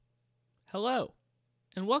Hello,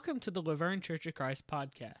 and welcome to the Laverne Church of Christ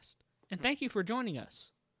podcast, and thank you for joining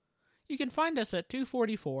us. You can find us at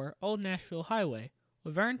 244 Old Nashville Highway,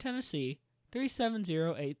 Laverne, Tennessee,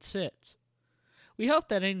 37086. We hope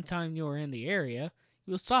that anytime you are in the area,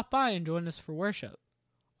 you will stop by and join us for worship.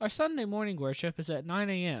 Our Sunday morning worship is at 9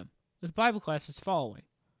 a.m., with Bible classes following.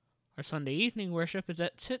 Our Sunday evening worship is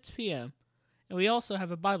at 6 p.m., and we also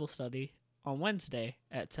have a Bible study on Wednesday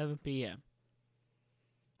at 7 p.m.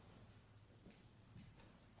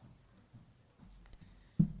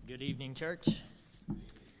 Good evening, church.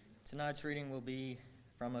 Tonight's reading will be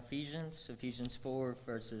from Ephesians 4,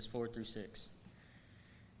 verses 4 through 6.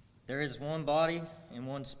 There is one body and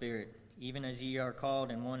one Spirit, even as ye are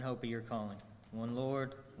called in one hope of your calling. One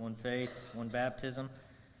Lord, one faith, one baptism,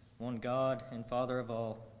 one God and Father of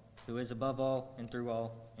all, who is above all and through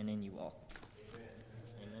all and in you all.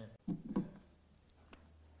 Amen.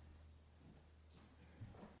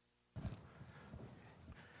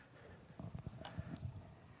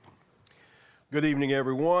 Good evening,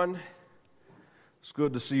 everyone. It's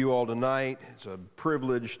good to see you all tonight. It's a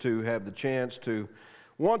privilege to have the chance to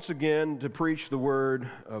once again to preach the Word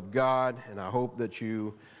of God, and I hope that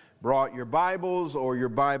you brought your Bibles or your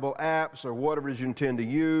Bible apps or whatever it is you intend to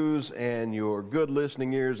use and your good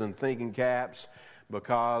listening ears and thinking caps,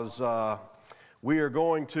 because we are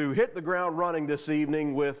going to hit the ground running this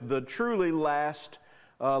evening with the truly last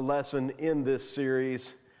lesson in this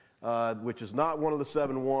series, which is not one of the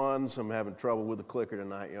 7 ones. I'm having trouble with the clicker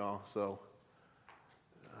tonight, y'all. So,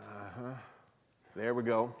 there we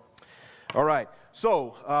go. All right.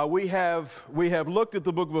 So we have looked at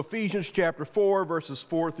the book of Ephesians, chapter 4, verses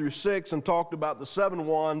 4 through 6, and talked about the 7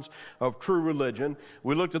 ones of true religion.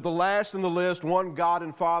 We looked at the last in the list, one God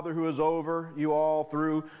and Father who is over you all,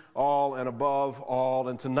 through all, and above all.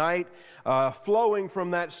 And tonight, flowing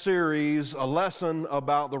from that series, a lesson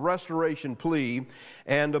about the restoration plea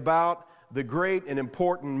and about the great and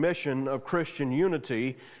important mission of Christian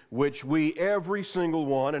unity, which we, every single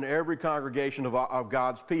one and every congregation of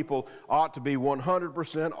God's people, ought to be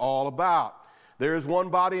 100% all about. There is one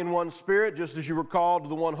body and one Spirit, just as you were called to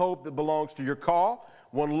the one hope that belongs to your call.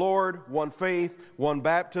 One Lord, one faith, one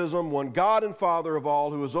baptism, one God and Father of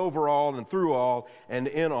all, who is over all and through all and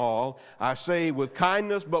in all. I say with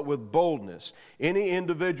kindness but with boldness, any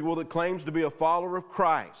individual that claims to be a follower of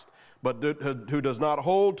Christ but who does not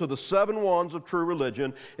hold to the 7 ones of true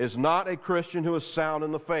religion is not a Christian who is sound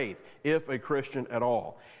in the faith, if a Christian at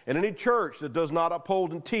all. And any church that does not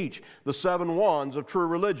uphold and teach the 7 ones of true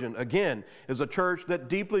religion, again, is a church that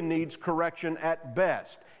deeply needs correction at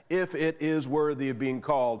best, if it is worthy of being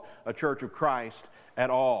called a church of Christ at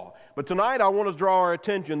all. But tonight I want to draw our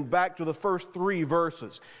attention back to the first 3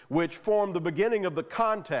 verses, which form the beginning of the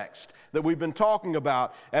context that we've been talking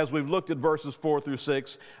about as we've looked at verses 4 through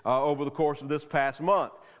 6 over the course of this past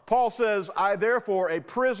month. Paul says, I therefore, a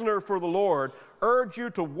prisoner for the Lord, urge you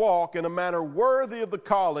to walk in a manner worthy of the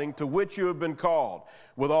calling to which you have been called,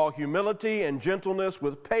 with all humility and gentleness,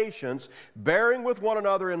 with patience, bearing with one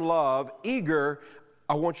another in love, eager,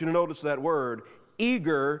 I want you to notice that word,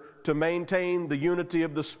 eager to maintain the unity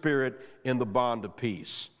of the Spirit in the bond of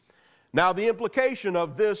peace. Now, the implication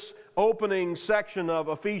of this opening section of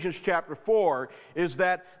Ephesians chapter 4 is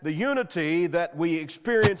that the unity that we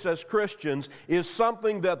experience as Christians is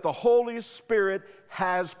something that the Holy Spirit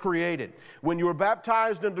has created. When you were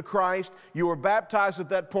baptized into Christ, you were baptized at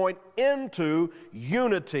that point into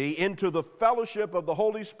unity, into the fellowship of the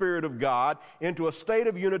Holy Spirit of God, into a state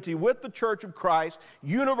of unity with the church of Christ,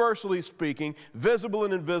 universally speaking, visible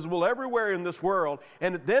and invisible, everywhere in this world.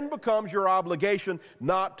 And it then becomes your obligation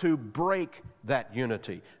not to break that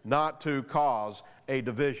unity, not to cause a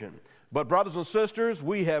division. But brothers and sisters,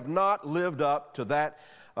 we have not lived up to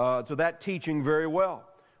that teaching very well.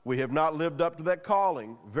 We have not lived up to that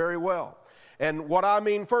calling very well. And what I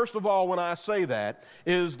mean, first of all, when I say that,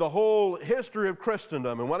 is the whole history of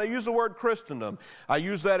Christendom. And when I use the word Christendom, I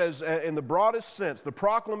use that as, in the broadest sense, the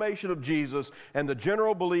proclamation of Jesus and the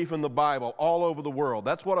general belief in the Bible all over the world.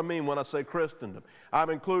 That's what I mean when I say Christendom.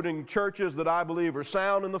 I'm including churches that I believe are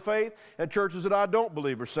sound in the faith and churches that I don't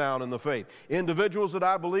believe are sound in the faith. Individuals that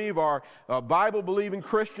I believe are Bible-believing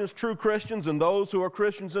Christians, true Christians, and those who are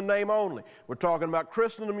Christians in name only. We're talking about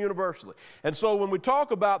Christendom universally. And so when we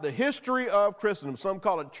talk about the history of Christendom, some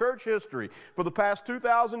call it church history, for the past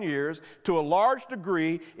 2,000 years, to a large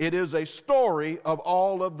degree, it is a story of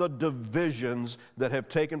all of the divisions that have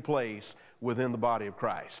taken place within the body of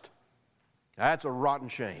Christ. That's a rotten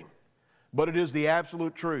shame, but it is the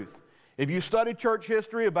absolute truth. If you study church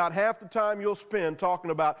history, about half the time you'll spend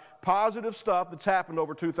talking about positive stuff that's happened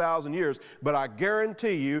over 2,000 years. But I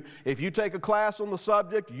guarantee you, if you take a class on the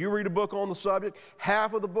subject, you read a book on the subject,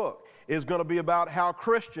 half of the book is going to be about how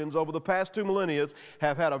Christians over the past 2 millennia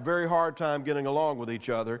have had a very hard time getting along with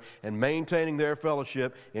each other and maintaining their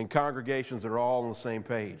fellowship in congregations that are all on the same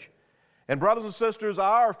page. And brothers and sisters,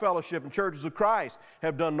 our fellowship in churches of Christ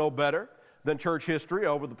have done no better than church history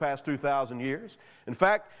over the past 2,000 years. In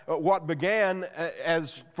fact, what began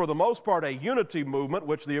as, for the most part, a unity movement,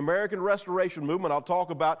 which the American Restoration Movement, I'll talk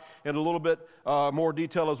about in a little bit more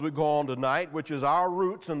detail as we go on tonight, which is our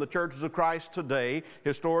roots in the churches of Christ today,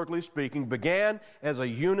 historically speaking, began as a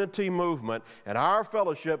unity movement, and our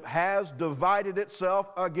fellowship has divided itself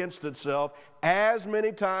against itself as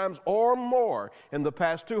many times or more in the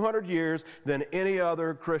past 200 years than any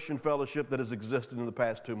other Christian fellowship that has existed in the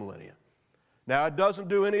past 2 millennia. Now, it doesn't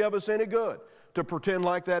do any of us any good to pretend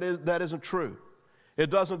like that isn't true.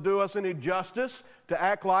 It doesn't do us any justice to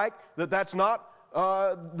act like that's not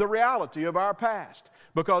the reality of our past.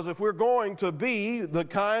 Because if we're going to be the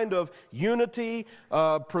kind of unity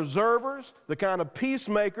preservers, the kind of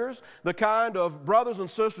peacemakers, the kind of brothers and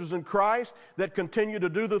sisters in Christ that continue to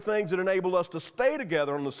do the things that enable us to stay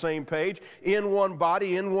together on the same page, in one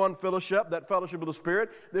body, in one fellowship, that fellowship of the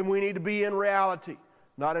Spirit, then we need to be in reality,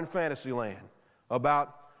 not in fantasy land,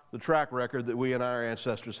 about the track record that we and our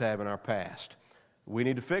ancestors have in our past. We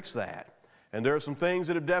need to fix that. And there are some things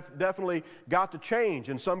that have definitely got to change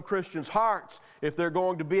in some Christians' hearts if they're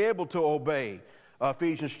going to be able to obey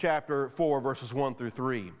Ephesians chapter 4, verses 1 through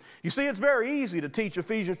 3. You see, it's very easy to teach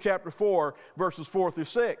Ephesians chapter 4, verses 4 through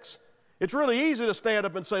 6. It's really easy to stand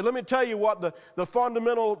up and say, let me tell you what the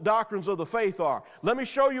fundamental doctrines of the faith are. Let me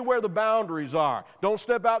show you where the boundaries are. Don't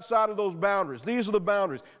step outside of those boundaries. These are the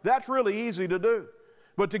boundaries. That's really easy to do.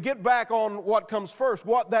 But to get back on what comes first,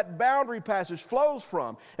 what that boundary passage flows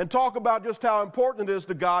from, and talk about just how important it is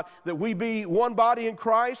to God that we be one body in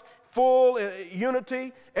Christ, full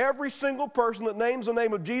unity. Every single person that names the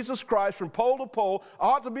name of Jesus Christ from pole to pole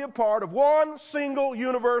ought to be a part of one single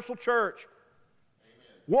universal church.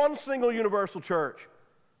 One single universal church,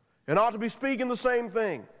 and ought to be speaking the same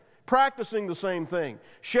thing, practicing the same thing,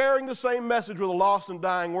 sharing the same message with a lost and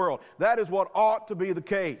dying world. That is what ought to be the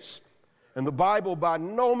case. And the Bible by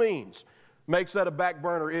no means makes that a back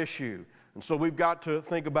burner issue. And so we've got to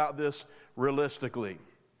think about this realistically.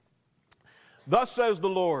 Thus says the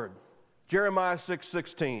Lord, Jeremiah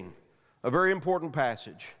 6:16, a very important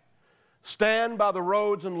passage. Stand by the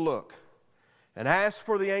roads and look, and ask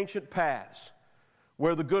for the ancient paths,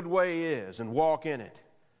 where the good way is, and walk in it,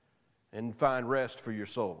 and find rest for your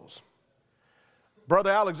souls. Brother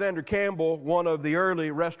Alexander Campbell, one of the early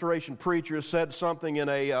Restoration preachers, said something in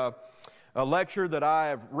a lecture that I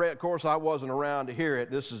have read. Of course, I wasn't around to hear it.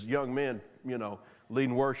 This is young men,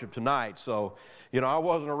 leading worship tonight. So, I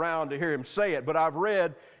wasn't around to hear him say it, but I've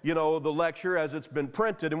read, the lecture as it's been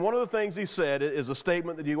printed. And one of the things he said is a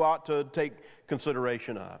statement that you ought to take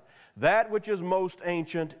consideration of. That which is most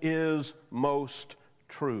ancient is most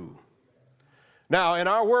true. Now, in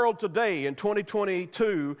our world today, in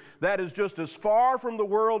 2022, that is just as far from the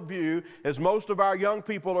worldview as most of our young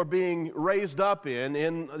people are being raised up in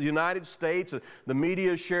the United States. The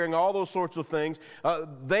media is sharing all those sorts of things.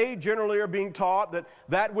 They generally are being taught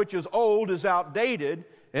that which is old is outdated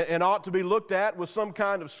and ought to be looked at with some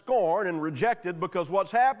kind of scorn and rejected, because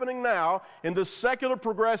what's happening now in this secular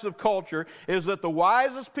progressive culture is that the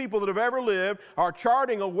wisest people that have ever lived are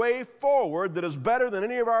charting a way forward that is better than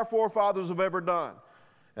any of our forefathers have ever done.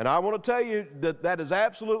 And I want to tell you that is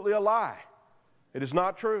absolutely a lie. It is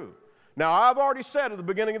not true. Now, I've already said at the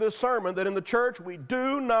beginning of this sermon that in the church we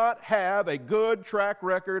do not have a good track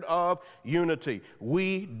record of unity.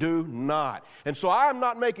 We do not. And so I'm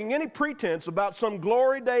not making any pretense about some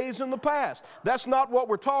glory days in the past. That's not what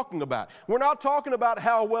we're talking about. We're not talking about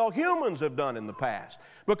how well humans have done in the past,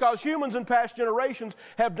 because humans in past generations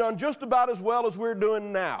have done just about as well as we're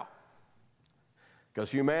doing now.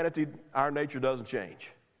 Because humanity, our nature doesn't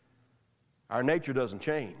change. Our nature doesn't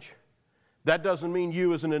change. That doesn't mean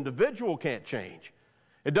you as an individual can't change.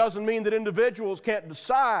 It doesn't mean that individuals can't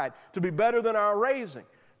decide to be better than our raising,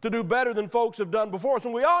 to do better than folks have done before us,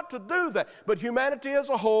 and we ought to do that. But humanity as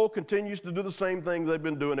a whole continues to do the same things they've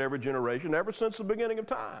been doing every generation, ever since the beginning of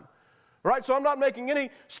time. Right? So I'm not making any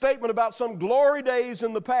statement about some glory days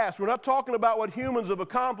in the past. We're not talking about what humans have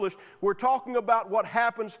accomplished. We're talking about what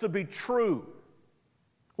happens to be true.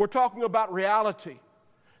 We're talking about reality.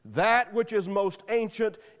 That which is most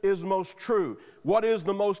ancient is most true. What is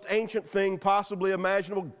the most ancient thing possibly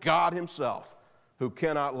imaginable? God himself, who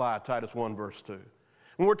cannot lie, Titus 1 verse 2.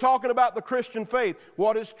 When we're talking about the Christian faith,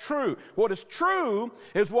 what is true? What is true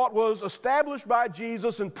is what was established by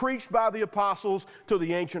Jesus and preached by the apostles to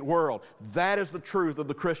the ancient world. That is the truth of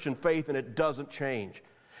the Christian faith, and it doesn't change.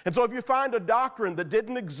 And so if you find a doctrine that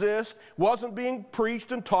didn't exist, wasn't being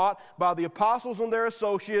preached and taught by the apostles and their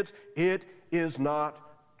associates, it is not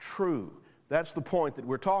true. That's the point that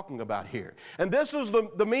we're talking about here. And this is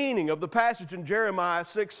the meaning of the passage in Jeremiah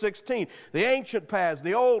 6:16. The ancient paths,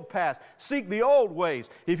 the old paths, seek the old ways.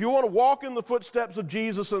 If you want to walk in the footsteps of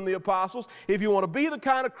Jesus and the apostles, if you want to be the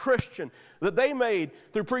kind of Christian that they made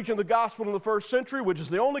through preaching the gospel in the first century, which is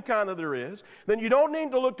the only kind that there is, then you don't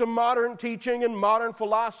need to look to modern teaching and modern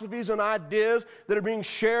philosophies and ideas that are being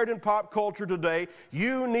shared in pop culture today.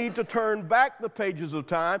 You need to turn back the pages of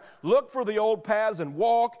time, look for the old paths, and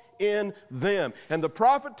walk in them. And the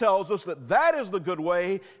prophet tells us that that is the good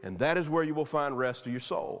way, and that is where you will find rest to your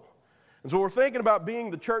soul. And so we're thinking about being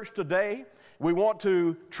the church today. We want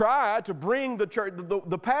to try to bring the church,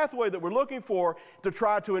 the pathway that we're looking for to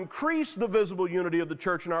try to increase the visible unity of the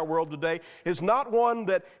church in our world today is not one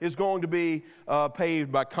that is going to be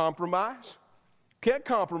paved by compromise. Can't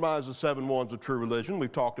compromise the 7 ones of true religion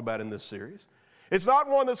we've talked about in this series. It's not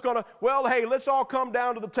one that's going to, well, hey, let's all come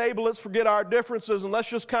down to the table, let's forget our differences, and let's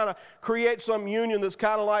just kind of create some union that's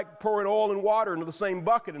kind of like pouring oil and water into the same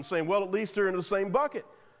bucket and saying, well, at least they're in the same bucket.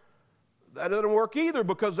 That doesn't work either,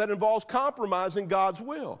 because that involves compromising God's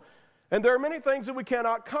will. And there are many things that we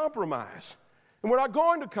cannot compromise, and we're not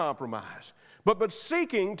going to compromise. But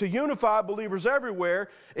seeking to unify believers everywhere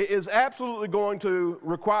is absolutely going to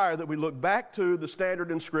require that we look back to the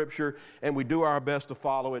standard in Scripture and we do our best to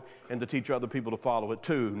follow it and to teach other people to follow it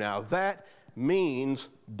too. Now, that means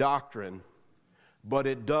doctrine, but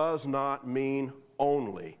it does not mean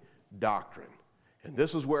only doctrine. And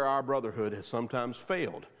this is where our brotherhood has sometimes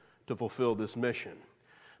failed to fulfill this mission.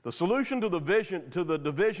 The solution to the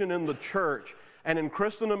division in the church and in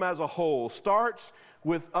Christendom as a whole starts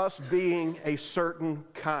with us being a certain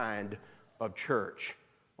kind of church.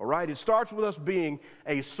 All right? It starts with us being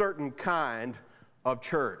a certain kind of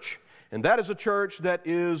church. And that is a church that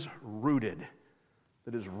is rooted.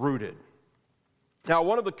 That is rooted. Now,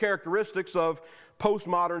 one of the characteristics of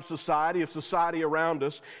postmodern society, of society around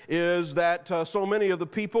us, is that so many of the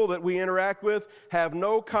people that we interact with have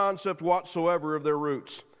no concept whatsoever of their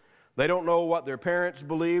roots. They don't know what their parents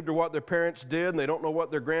believed or what their parents did, and they don't know what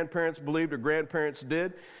their grandparents believed or grandparents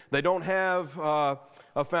did. They don't have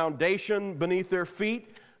a foundation beneath their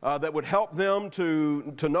feet that would help them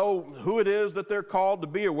to know who it is that they're called to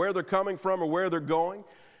be or where they're coming from or where they're going.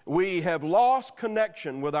 We have lost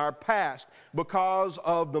connection with our past because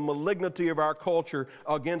of the malignity of our culture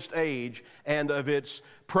against age and of its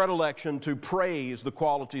predilection to praise the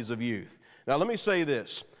qualities of youth. Now, let me say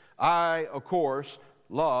this. I, of course,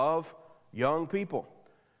 love young people.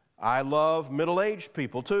 I love middle-aged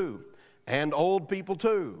people too, and old people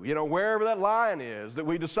too. You know, wherever that line is that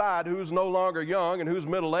we decide who's no longer young and who's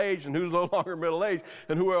middle-aged and who's no longer middle-aged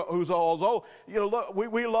and who's all old. You know, look,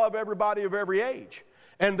 we love everybody of every age.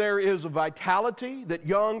 And there is a vitality that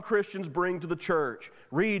young Christians bring to the church.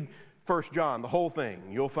 Read 1 John, the whole thing.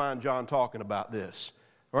 You'll find John talking about this.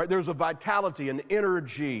 All right, there's a vitality, an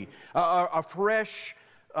energy, a fresh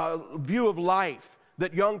view of life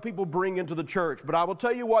that young people bring into the church. But I will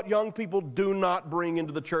tell you what young people do not bring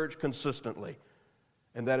into the church consistently,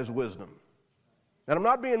 and that is wisdom. And I'm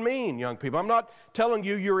not being mean, young people. I'm not telling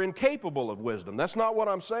you you're incapable of wisdom. That's not what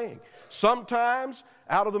I'm saying. Sometimes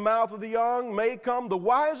out of the mouth of the young may come the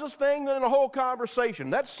wisest thing in a whole conversation.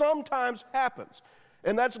 That sometimes happens,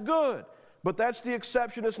 and that's good. But that's the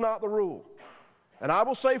exception. It's not the rule. And I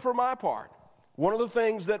will say for my part, one of the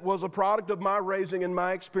things that was a product of my raising and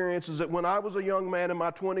my experience is that when I was a young man in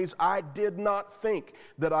my 20s, I did not think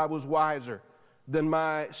that I was wiser than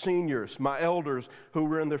my seniors, my elders who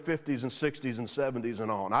were in their 50s and 60s and 70s and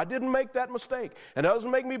on. I didn't make that mistake. And that doesn't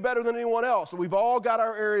make me better than anyone else. We've all got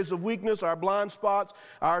our areas of weakness, our blind spots,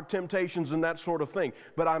 our temptations, and that sort of thing.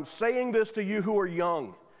 But I'm saying this to you who are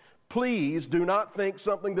young. Please do not think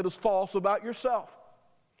something that is false about yourself.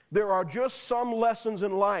 There are just some lessons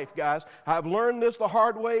in life, guys. I've learned this the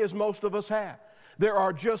hard way, as most of us have. There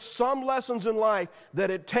are just some lessons in life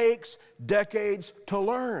that it takes decades to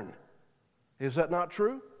learn. Is that not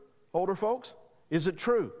true, older folks? Is it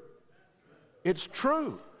true? It's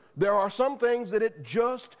true. There are some things that it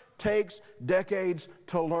just takes decades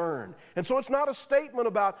to learn. And so it's not a statement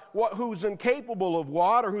about who's incapable of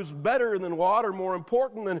what or who's better than what or more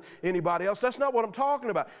important than anybody else. That's not what I'm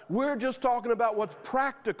talking about. We're just talking about what's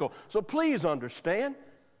practical. So please understand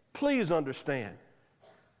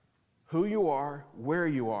who you are, where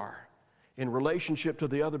you are, in relationship to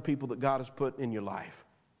the other people that God has put in your life.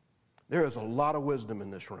 There is a lot of wisdom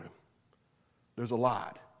in this room. There's a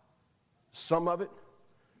lot. Some of it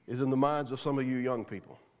is in the minds of some of you young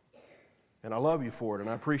people. And I love you for it, and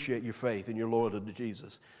I appreciate your faith and your loyalty to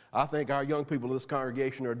Jesus. I think our young people in this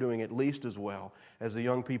congregation are doing at least as well as the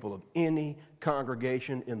young people of any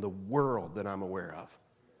congregation in the world that I'm aware of.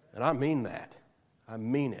 And I mean that. I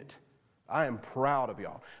mean it. I am proud of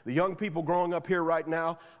y'all. The young people growing up here right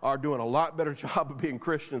now are doing a lot better job of being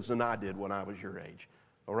Christians than I did when I was your age.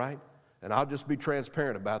 All right? And I'll just be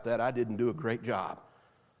transparent about that. I didn't do a great job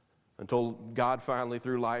until God finally,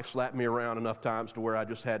 through life, slapped me around enough times to where I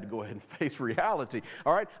just had to go ahead and face reality.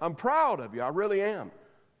 All right? I'm proud of you. I really am.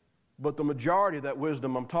 But the majority of that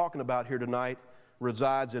wisdom I'm talking about here tonight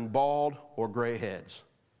resides in bald or gray heads.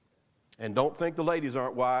 And don't think the ladies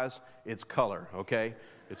aren't wise. It's color, okay?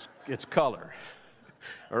 It's color.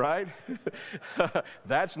 All right?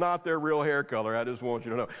 That's not their real hair color. I just want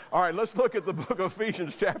you to know. All right, let's look at the book of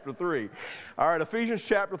Ephesians chapter 3. All right, Ephesians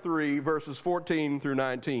chapter 3, verses 14 through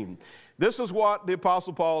 19. This is what the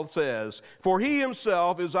Apostle Paul says. For he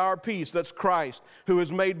himself is our peace, that's Christ, who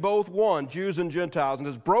has made both one, Jews and Gentiles, and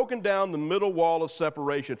has broken down the middle wall of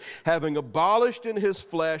separation, having abolished in his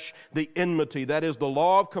flesh the enmity, that is, the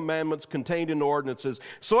law of commandments contained in ordinances,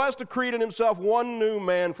 so as to create in himself one new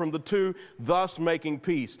man from the two, thus making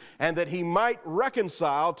peace, and that he might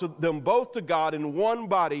reconcile to them both to God in one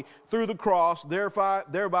body through the cross,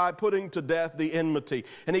 thereby putting to death the enmity.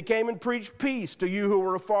 And he came and preached peace to you who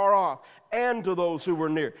were afar off, and to those who were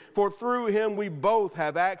near. For through him we both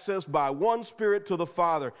have access by one Spirit to the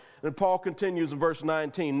Father. And Paul continues in verse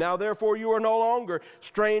 19. Now therefore you are no longer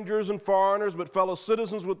strangers and foreigners, but fellow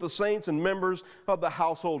citizens with the saints and members of the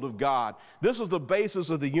household of God. This is the basis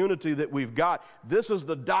of the unity that we've got. This is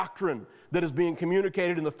the doctrine that is being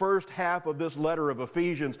communicated in the first half of this letter of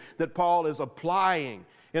Ephesians that Paul is applying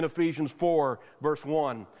in Ephesians 4, verse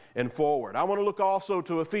 1 and forward. I want to look also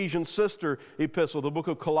to Ephesians' sister epistle, the book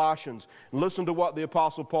of Colossians, and listen to what the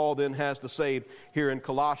Apostle Paul then has to say here in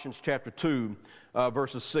Colossians chapter 2,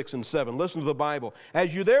 verses 6 and 7. Listen to the Bible.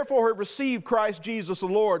 As you therefore have received Christ Jesus the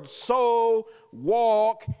Lord, so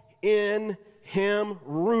walk in him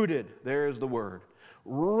rooted. There's the word.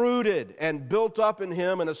 Rooted and built up in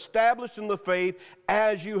him and established in the faith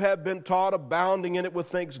as you have been taught, abounding in it with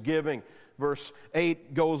thanksgiving. Verse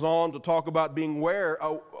 8 goes on to talk about being aware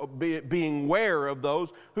of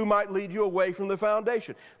those who might lead you away from the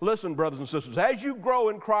foundation. Listen, brothers and sisters, as you grow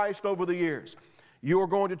in Christ over the years, you are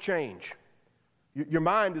going to change. Your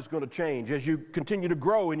mind is going to change as you continue to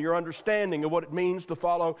grow in your understanding of what it means to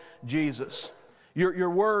follow Jesus. Your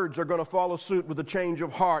words are going to follow suit with a change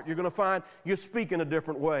of heart. You're going to find you speak in a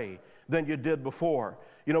different way than you did before.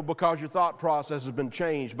 Because your thought process has been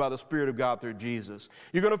changed by the Spirit of God through Jesus.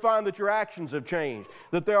 You're going to find that your actions have changed,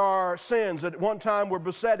 that there are sins that at one time were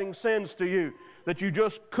besetting sins to you, that you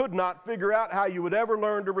just could not figure out how you would ever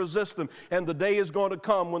learn to resist them. And the day is going to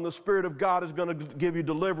come when the Spirit of God is going to give you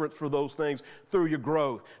deliverance for those things through your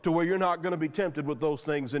growth, to where you're not going to be tempted with those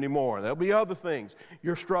things anymore. There'll be other things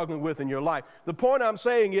you're struggling with in your life. The point I'm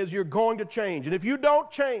saying is you're going to change. And if you don't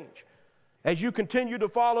change, as you continue to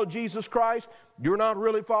follow Jesus Christ, you're not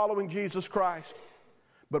really following Jesus Christ.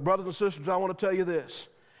 But brothers and sisters, I want to tell you this.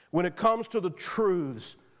 When it comes to the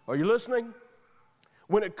truths, are you listening?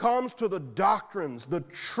 When it comes to the doctrines, the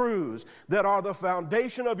truths that are the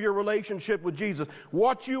foundation of your relationship with Jesus,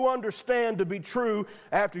 what you understand to be true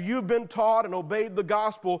after you've been taught and obeyed the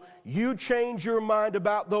gospel, you change your mind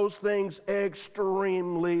about those things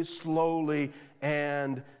extremely slowly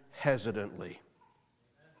and hesitantly.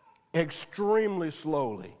 Extremely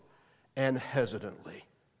slowly and hesitantly.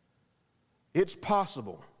 It's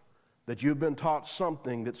possible that you've been taught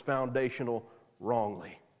something that's foundational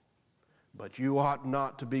wrongly, but you ought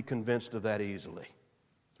not to be convinced of that easily.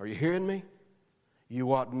 Are you hearing me?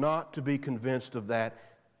 You ought not to be convinced of that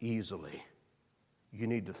easily. You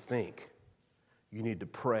need to think. You need to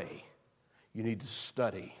pray. You need to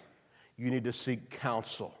study. You need to seek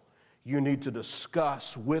counsel. You need to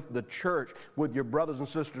discuss with the church, with your brothers and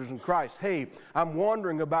sisters in Christ. Hey, I'm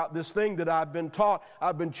wondering about this thing that I've been taught.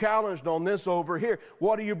 I've been challenged on this over here.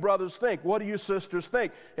 What do you brothers think? What do you sisters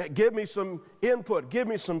think? Give me some input. Give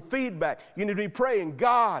me some feedback. You need to be praying,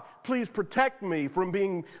 God, please protect me from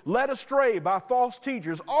being led astray by false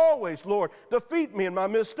teachers. Always, Lord, defeat me in my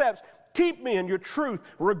missteps. Keep me in your truth,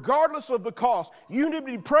 regardless of the cost. You need to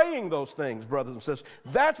be praying those things, brothers and sisters.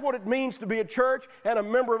 That's what it means to be a church and a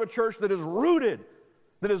member of a church that is rooted,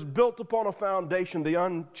 that is built upon a foundation, the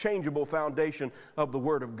unchangeable foundation of the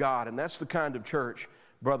Word of God. And that's the kind of church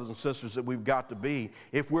brothers and sisters, that we've got to be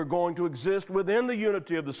if we're going to exist within the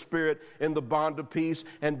unity of the Spirit in the bond of peace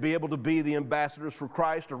and be able to be the ambassadors for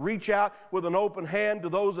Christ, to reach out with an open hand to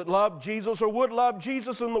those that love Jesus or would love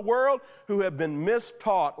Jesus in the world who have been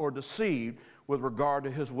mistaught or deceived with regard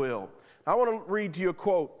to his will. I want to read to you a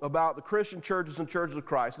quote about the Christian churches and churches of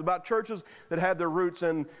Christ, about churches that had their roots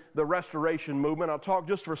in the Restoration movement. I'll talk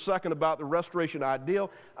just for a second about the Restoration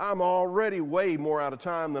ideal. I'm already way more out of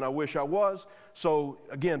time than I wish I was. So,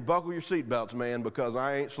 again, buckle your seatbelts, man, because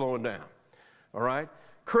I ain't slowing down. All right?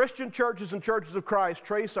 Christian churches and churches of Christ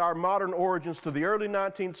trace our modern origins to the early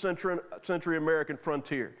 19th century American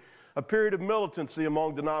frontier, a period of militancy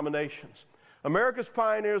among denominations. America's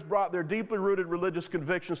pioneers brought their deeply rooted religious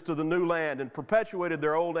convictions to the new land and perpetuated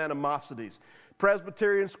their old animosities.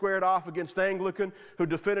 Presbyterian squared off against Anglican, who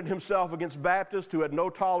defended himself against Baptist, who had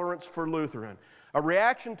no tolerance for Lutheran. A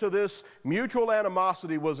reaction to this mutual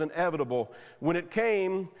animosity was inevitable. When it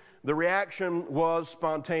came, the reaction was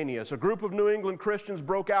spontaneous. A group of New England Christians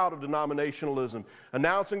broke out of denominationalism,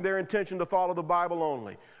 announcing their intention to follow the Bible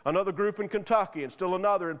only. Another group in Kentucky and still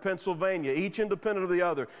another in Pennsylvania, each independent of the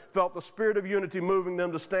other, felt the spirit of unity moving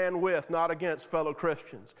them to stand with, not against, fellow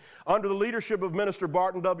Christians. Under the leadership of Minister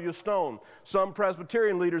Barton W. Stone, some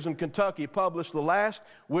Presbyterian leaders in Kentucky published the last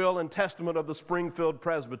will and testament of the Springfield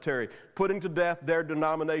Presbytery, putting to death their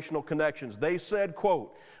denominational connections. They said,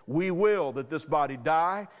 quote, "We will that this body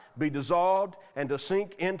die, be dissolved, and to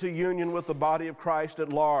sink into union with the body of Christ at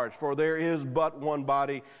large, for there is but one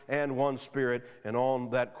body and one Spirit," and on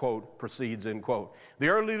that quote proceeds, end quote. The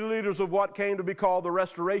early leaders of what came to be called the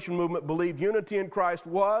Restoration movement believed unity in Christ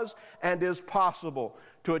was and is possible.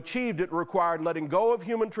 To achieve it required letting go of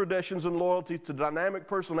human traditions and loyalty to dynamic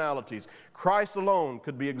personalities. Christ alone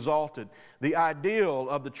could be exalted. The ideal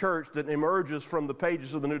of the church that emerges from the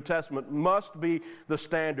pages of the New Testament must be the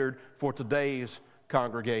standard for today's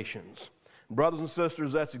congregations. Brothers and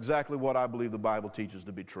sisters, that's exactly what I believe the Bible teaches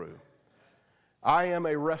to be true. I am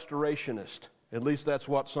a restorationist. At least that's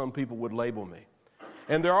what some people would label me.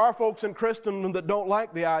 And there are folks in Christendom that don't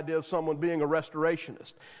like the idea of someone being a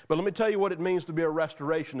restorationist. But let me tell you what it means to be a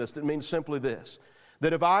restorationist. It means simply this,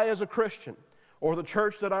 that if I as a Christian or the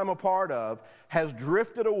church that I'm a part of has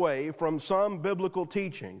drifted away from some biblical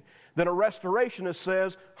teaching, then a restorationist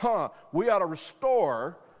says, we ought to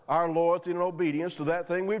restore our loyalty and obedience to that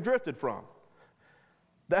thing we've drifted from.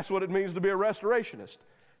 That's what it means to be a restorationist.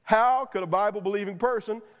 How could a Bible-believing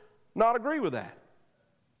person not agree with that?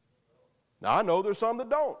 Now, I know there's some that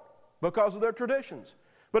don't because of their traditions.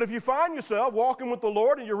 But if you find yourself walking with the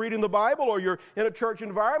Lord and you're reading the Bible or you're in a church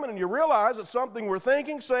environment and you realize that something we're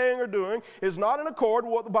thinking, saying, or doing is not in accord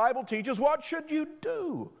with what the Bible teaches, what should you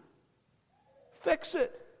do? Fix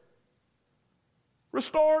it.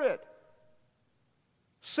 Restore it.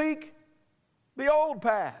 Seek the old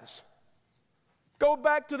paths. Go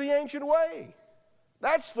back to the ancient way.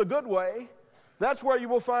 That's the good way. That's where you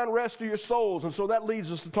will find rest to your souls. And so that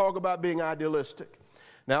leads us to talk about being idealistic.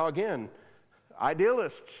 Now again,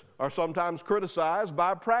 idealists are sometimes criticized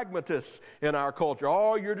by pragmatists in our culture.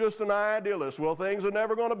 Oh, you're just an idealist. Well, things are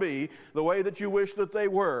never going to be the way that you wish that they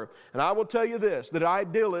were. And I will tell you this, that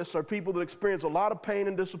idealists are people that experience a lot of pain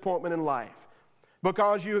and disappointment in life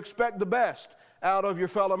because you expect the best out of your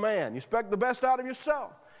fellow man. You expect the best out of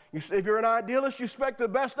yourself. If you're an idealist, you expect the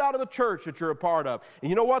best out of the church that you're a part of. And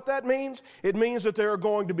you know what that means? It means that there are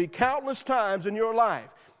going to be countless times in your life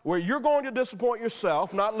where you're going to disappoint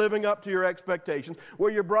yourself, not living up to your expectations,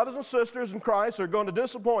 where your brothers and sisters in Christ are going to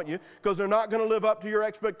disappoint you because they're not going to live up to your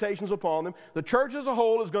expectations upon them. The church as a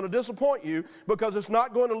whole is going to disappoint you because it's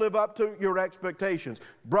not going to live up to your expectations.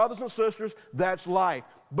 Brothers and sisters, that's life.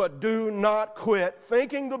 But do not quit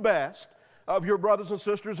thinking the best of your brothers and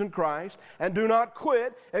sisters in Christ, and do not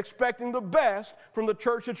quit expecting the best from the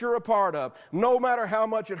church that you're a part of, no matter how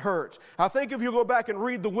much it hurts. I think if you go back and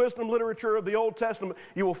read the wisdom literature of the Old Testament,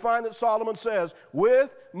 you will find that Solomon says,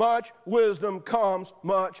 with much wisdom comes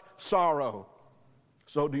much sorrow.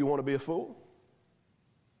 So do you want to be a fool?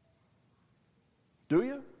 Do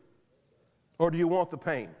you? Or do you want the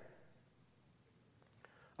pain?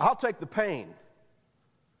 I'll take the pain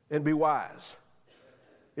and be wise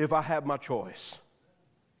if I have my choice.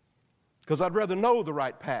 Because I'd rather know the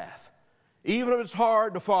right path, even if it's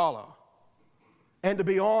hard to follow, and to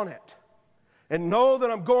be on it, and know that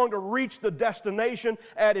I'm going to reach the destination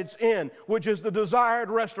at its end, which is the desired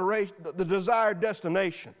restoration, the desired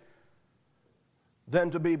destination, than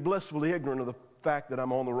to be blissfully ignorant of the fact that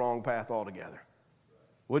I'm on the wrong path altogether.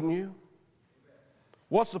 Wouldn't you?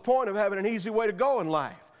 What's the point of having an easy way to go in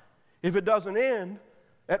life if it doesn't end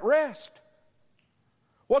at rest?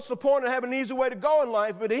 What's the point of having an easy way to go in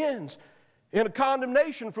life if it ends in a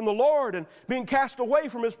condemnation from the Lord and being cast away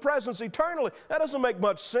from His presence eternally. That doesn't make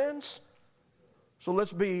much sense. So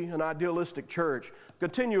let's be an idealistic church.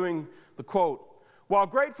 Continuing the quote, while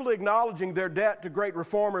gratefully acknowledging their debt to great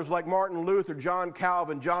reformers like Martin Luther, John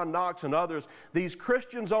Calvin, John Knox, and others, these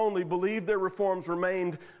Christians only believed their reforms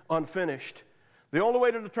remained unfinished. The only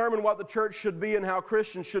way to determine what the church should be and how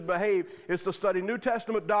Christians should behave is to study New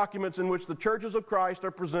Testament documents in which the churches of Christ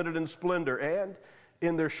are presented in splendor and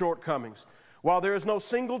in their shortcomings. While there is no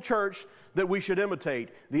single church that we should imitate,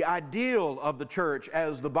 the ideal of the church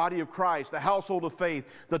as the body of Christ, the household of faith,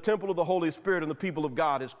 the temple of the Holy Spirit, and the people of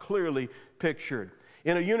God is clearly pictured.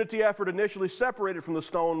 In a unity effort initially separated from the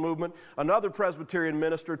Stone Movement, another Presbyterian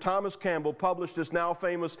minister, Thomas Campbell, published his now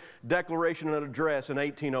famous Declaration and Address in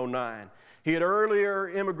 1809. He had earlier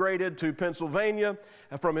immigrated to Pennsylvania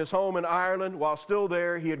from his home in Ireland. While still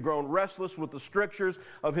there, he had grown restless with the strictures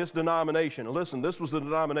of his denomination. And listen, this was the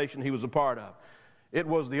denomination he was a part of. It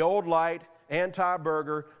was the Old Light,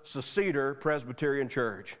 Anti-Burger, Seceder Presbyterian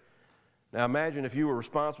Church. Now imagine if you were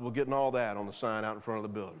responsible for getting all that on the sign out in front of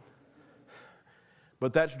the building.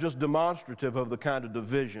 But that's just demonstrative of the kind of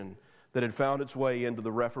division that had found its way into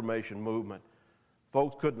the Reformation movement.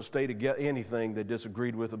 Folks couldn't stay together. Anything they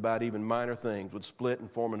disagreed with about even minor things would split and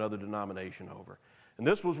form another denomination over. And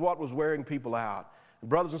this was what was wearing people out. And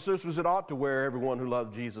brothers and sisters, it ought to wear everyone who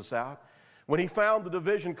loves Jesus out. When he found the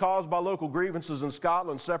division caused by local grievances in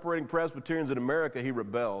Scotland separating Presbyterians in America, he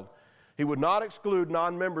rebelled. He would not exclude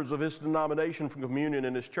non-members of his denomination from communion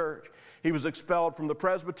in his church. He was expelled from the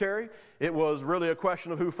presbytery. It was really a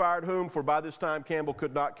question of who fired whom, for by this time Campbell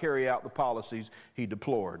could not carry out the policies he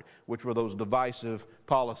deplored, which were those divisive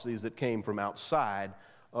policies that came from outside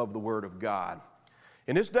of the Word of God.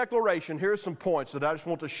 In his declaration, here's some points that I just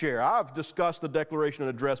want to share. I've discussed the Declaration and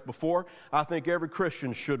Address before. I think every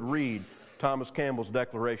Christian should read Thomas Campbell's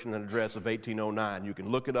Declaration and Address of 1809. You can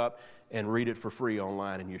look it up and read it for free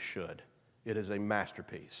online, and you should. It is a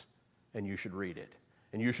masterpiece, and you should read it.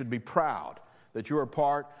 And you should be proud that you are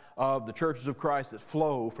part of the churches of Christ that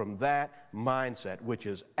flow from that mindset, which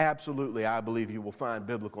is absolutely, I believe you will find,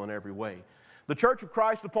 biblical in every way. The church of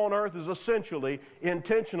Christ upon earth is essentially,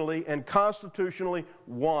 intentionally, and constitutionally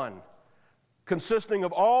one, consisting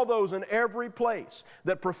of all those in every place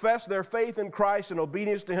that profess their faith in Christ and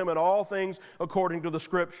obedience to Him in all things according to the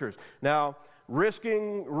Scriptures. Now,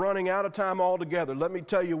 risking running out of time altogether, let me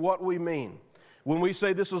tell you what we mean when we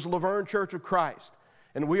say this is Laverne Church of Christ,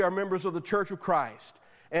 and we are members of the Church of Christ,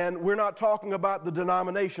 and we're not talking about the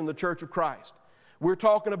denomination, the Church of Christ. We're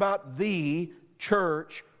talking about the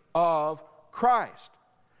Church of Christ.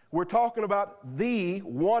 We're talking about the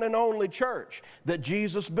one and only church that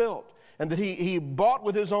Jesus built, and that he bought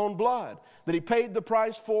with His own blood, that He paid the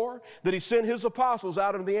price for, that He sent His apostles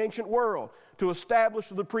out into the ancient world to establish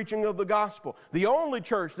the preaching of the gospel. The only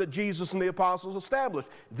church that Jesus and the apostles established.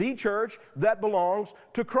 The church that belongs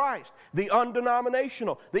to Christ. The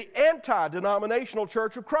undenominational, the anti-denominational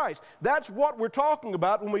Church of Christ. That's what we're talking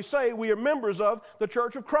about when we say we are members of the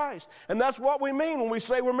Church of Christ. And that's what we mean when we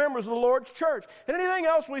say we're members of the Lord's church. And anything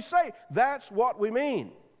else we say, that's what we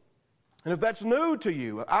mean. And if that's new to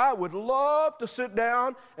you, I would love to sit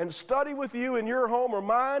down and study with you in your home or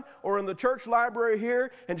mine or in the church library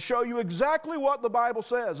here and show you exactly what the Bible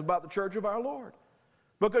says about the church of our Lord.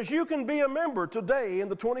 Because you can be a member today in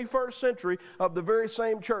the 21st century of the very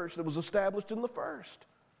same church that was established in the first.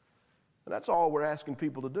 And that's all we're asking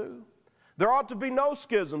people to do. There ought to be no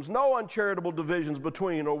schisms, no uncharitable divisions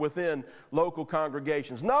between or within local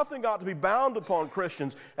congregations. Nothing ought to be bound upon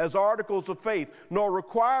Christians as articles of faith, nor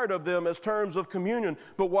required of them as terms of communion,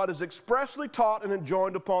 but what is expressly taught and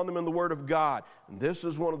enjoined upon them in the Word of God. And this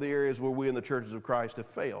is one of the areas where we in the churches of Christ have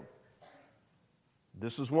failed.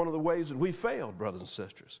 This is one of the ways that we failed, brothers and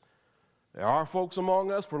sisters. There are folks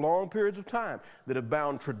among us for long periods of time that have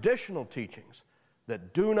bound traditional teachings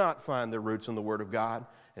that do not find their roots in the Word of God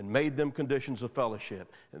and made them conditions of fellowship.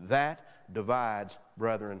 And that divides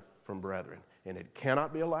brethren from brethren. And it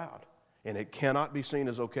cannot be allowed. And it cannot be seen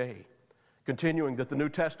as okay. Continuing, that the New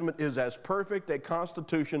Testament is as perfect a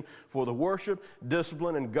constitution for the worship,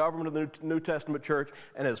 discipline, and government of the New Testament church,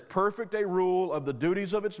 and as perfect a rule of the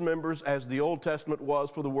duties of its members as the Old Testament was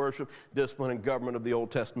for the worship, discipline, and government of the Old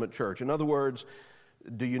Testament church. In other words,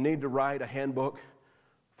 do you need to write a handbook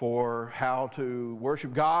for how to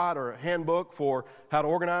worship God, or a handbook for how to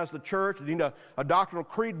organize the church? Do you need a doctrinal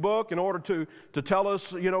creed book in order to tell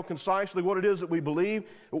us, concisely what it is that we believe?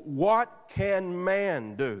 What can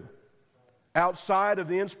man do outside of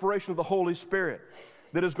the inspiration of the Holy Spirit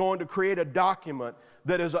that is going to create a document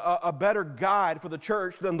that is a better guide for the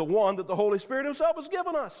church than the one that the Holy Spirit Himself has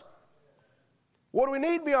given us? What do we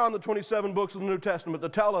need beyond the 27 books of the New Testament to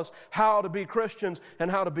tell us how to be Christians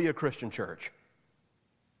and how to be a Christian church?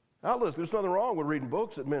 Now listen, there's nothing wrong with reading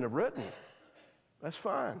books that men have written. That's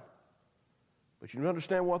fine. But you need to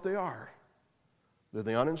understand what they are. They're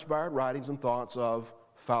the uninspired writings and thoughts of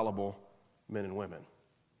fallible men and women.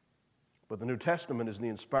 But the New Testament is the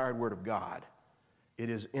inspired Word of God. It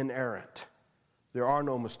is inerrant. There are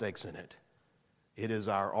no mistakes in it. It is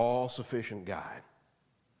our all-sufficient guide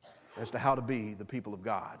as to how to be the people of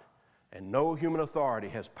God. And no human authority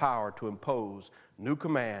has power to impose new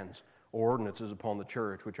commands or ordinances upon the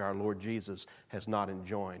church which our Lord Jesus has not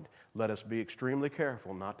enjoined. Let us be extremely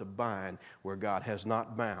careful not to bind where God has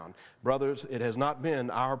not bound. Brothers, it has not been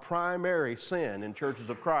our primary sin in churches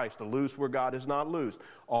of Christ to loose where God has not loosed,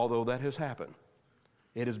 although that has happened.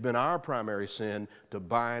 It has been our primary sin to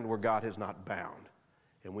bind where God has not bound.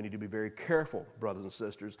 And we need to be very careful, brothers and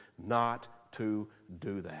sisters, not to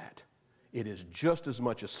do that. It is just as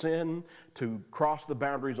much a sin to cross the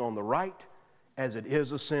boundaries on the right as it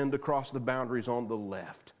is a sin to cross the boundaries on the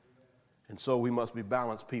left. And so we must be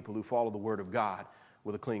balanced people who follow the Word of God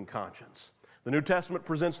with a clean conscience. The New Testament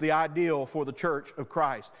presents the ideal for the church of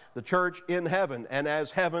Christ. The church in heaven, and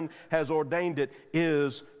as heaven has ordained it,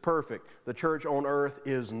 is perfect. The church on earth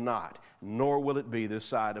is not, nor will it be this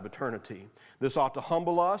side of eternity. This ought to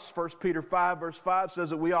humble us. 1 Peter 5 verse 5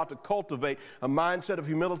 says that we ought to cultivate a mindset of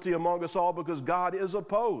humility among us all because God is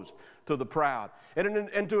opposed to the proud.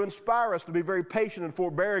 And to inspire us to be very patient and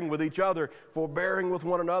forbearing with each other, forbearing with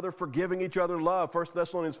one another, forgiving each other in love. 1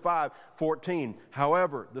 Thessalonians 5:14.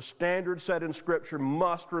 However, the standard set in Scripture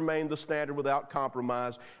must remain the standard without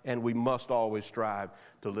compromise, and we must always strive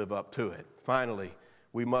to live up to it. Finally,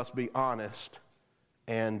 we must be honest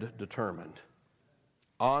and determined.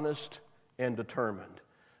 Honest and determined.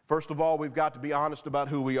 First of all, we've got to be honest about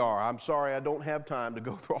who we are. I'm sorry I don't have time to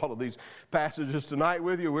go through all of these passages tonight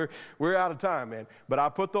with you. We're out of time, man. But I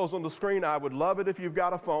put those on the screen. I would love it if you've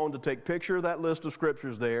got a phone to take picture of that list of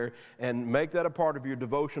scriptures there and make that a part of your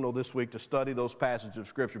devotional this week to study those passages of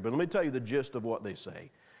Scripture. But let me tell you the gist of what they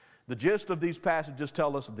say. The gist of these passages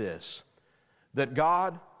tell us this, that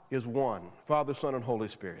God is one, Father, Son, and Holy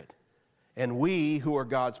Spirit. And we, who are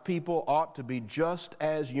God's people, ought to be just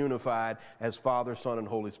as unified as Father, Son, and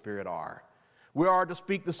Holy Spirit are. We are to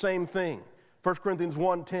speak the same thing. 1 Corinthians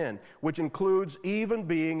 1:10, which includes even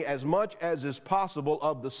being as much as is possible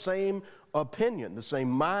of the same opinion, the same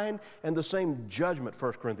mind, and the same judgment,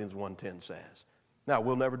 1 Corinthians 1:10 says. Now,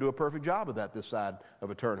 we'll never do a perfect job of that this side of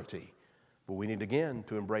eternity. But we need, again,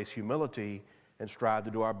 to embrace humility and strive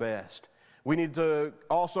to do our best. We need to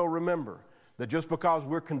also remember that just because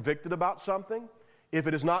we're convicted about something, if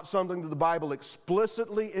it is not something that the Bible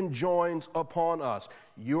explicitly enjoins upon us,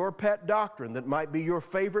 your pet doctrine that might be your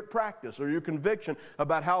favorite practice or your conviction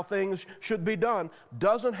about how things should be done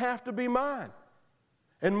doesn't have to be mine.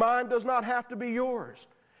 And mine does not have to be yours.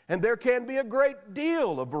 And there can be a great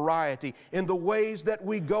deal of variety in the ways that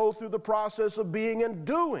we go through the process of being and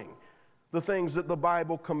doing the things that the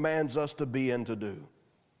Bible commands us to be and to do.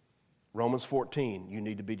 Romans 14, you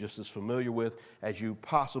need to be just as familiar with as you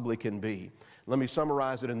possibly can be. Let me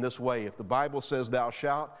summarize it in this way. If the Bible says thou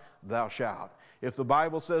shalt, thou shalt. If the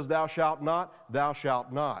Bible says thou shalt not, thou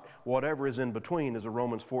shalt not. Whatever is in between is a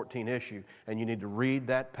Romans 14 issue, and you need to read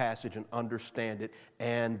that passage and understand it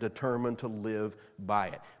and determine to live by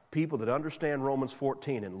it. People that understand Romans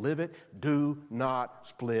 14 and live it do not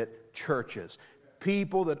split churches.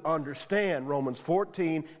 People that understand Romans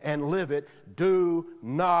 14 and live it do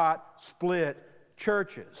not split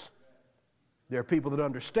churches. There are people that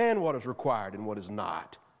understand what is required and what is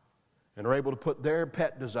not, and are able to put their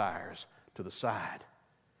pet desires to the side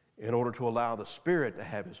in order to allow the Spirit to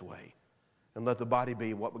have His way and let the body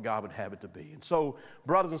be what God would have it to be. And so,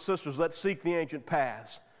 brothers and sisters, let's seek the ancient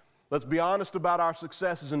paths. Let's be honest about our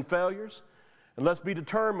successes and failures. And let's be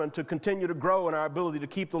determined to continue to grow in our ability to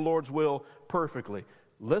keep the Lord's will perfectly.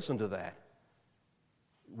 Listen to that.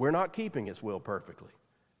 We're not keeping His will perfectly.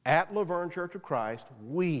 At Laverne Church of Christ,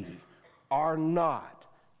 we are not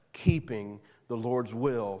keeping the Lord's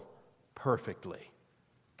will perfectly.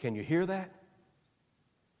 Can you hear that?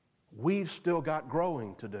 We've still got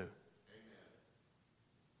growing to do.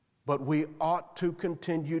 But we ought to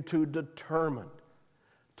continue to determine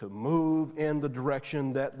to move in the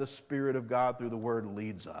direction that the Spirit of God through the Word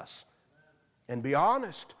leads us. And be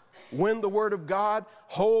honest. When the Word of God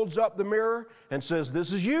holds up the mirror and says,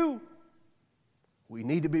 this is you, we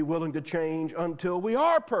need to be willing to change until we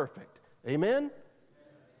are perfect. Amen?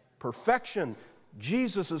 Perfection,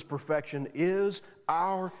 Jesus' perfection is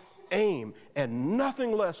our aim, and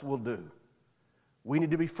nothing less will do. We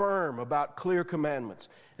need to be firm about clear commandments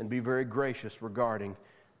and be very gracious regarding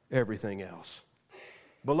everything else.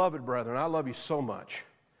 Beloved brethren, I love you so much,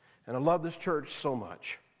 and I love this church so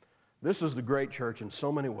much. This is the great church in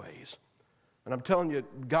so many ways. And I'm telling you,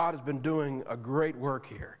 God has been doing a great work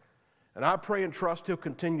here. And I pray and trust He'll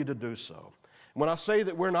continue to do so. When I say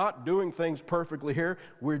that we're not doing things perfectly here,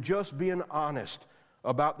 we're just being honest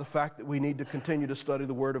about the fact that we need to continue to study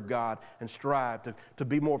the Word of God and strive to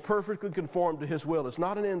be more perfectly conformed to His will. It's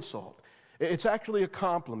not an insult. It's actually a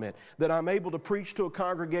compliment that I'm able to preach to a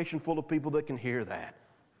congregation full of people that can hear that.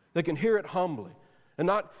 They can hear it humbly and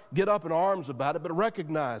not get up in arms about it, but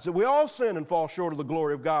recognize that we all sin and fall short of the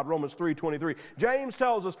glory of God, Romans 3:23. James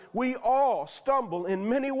tells us we all stumble in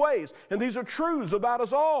many ways, and these are truths about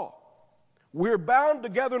us all. We're bound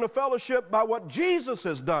together in a fellowship by what Jesus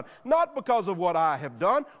has done, not because of what I have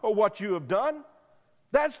done or what you have done.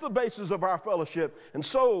 That's the basis of our fellowship. And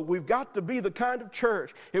so we've got to be the kind of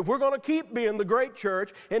church, if we're going to keep being the great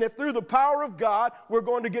church, and if through the power of God we're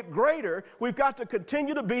going to get greater, we've got to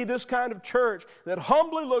continue to be this kind of church that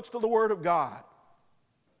humbly looks to the Word of God.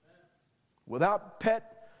 Without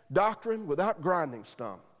pet doctrine, without grinding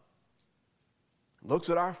stump. Looks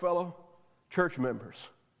at our fellow church members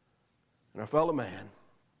and our fellow man,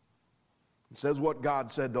 and says what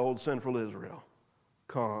God said to old sinful Israel: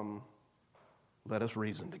 "Come, let us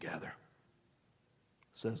reason together,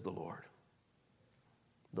 says the Lord.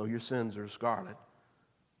 Though your sins are as scarlet,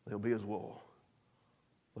 they'll be as wool.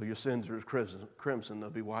 Though your sins are as crimson, they'll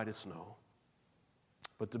be white as snow."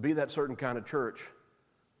 But to be that certain kind of church,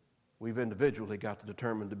 we've individually got to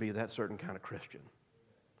determine to be that certain kind of Christian.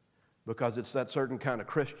 Because it's that certain kind of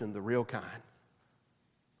Christian, the real kind,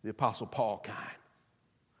 the Apostle Paul kind,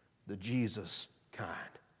 the Jesus kind,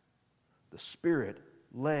 the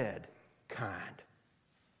Spirit-led kind,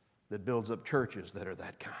 that builds up churches that are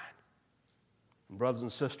that kind. And brothers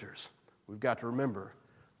and sisters, we've got to remember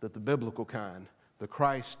that the biblical kind, the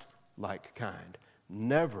Christ-like kind,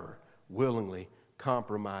 never willingly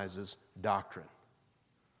compromises doctrine,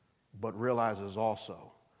 but realizes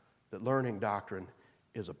also that learning doctrine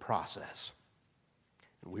is a process.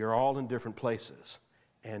 And we are all in different places,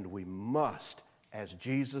 and we must, as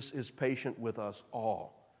Jesus is patient with us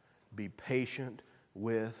all, be patient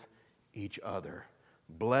with each other.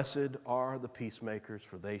 Blessed are the peacemakers,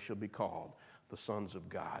 for they shall be called the sons of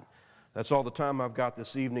God. That's all the time I've got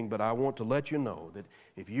this evening, but I want to let you know that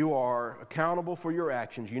if you are accountable for your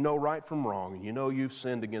actions, you know right from wrong, and you know you've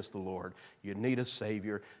sinned against the Lord, you need a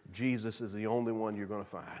Savior. Jesus is the only one you're going to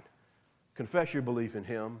find. Confess your belief in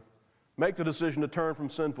Him. Make the decision to turn from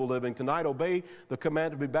sinful living. Tonight, obey the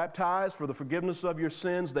command to be baptized for the forgiveness of your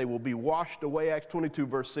sins. They will be washed away, Acts 22,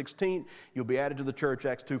 verse 16. You'll be added to the church,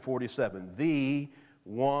 Acts 2:47. The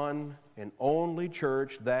one and only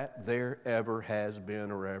church that there ever has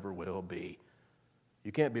been or ever will be.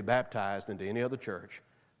 You can't be baptized into any other church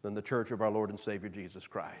than the church of our Lord and Savior Jesus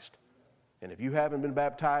Christ. And if you haven't been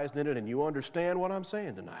baptized in it and you understand what I'm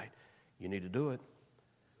saying tonight, you need to do it.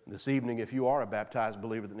 This evening, if you are a baptized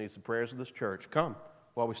believer that needs the prayers of this church, come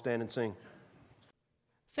while we stand and sing.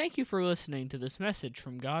 Thank you for listening to this message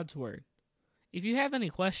from God's Word. If you have any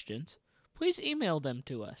questions, please email them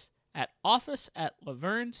to us at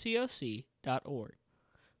office@lavergnecoc.org.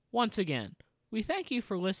 Once again, we thank you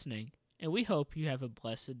for listening, and we hope you have a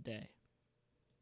blessed day.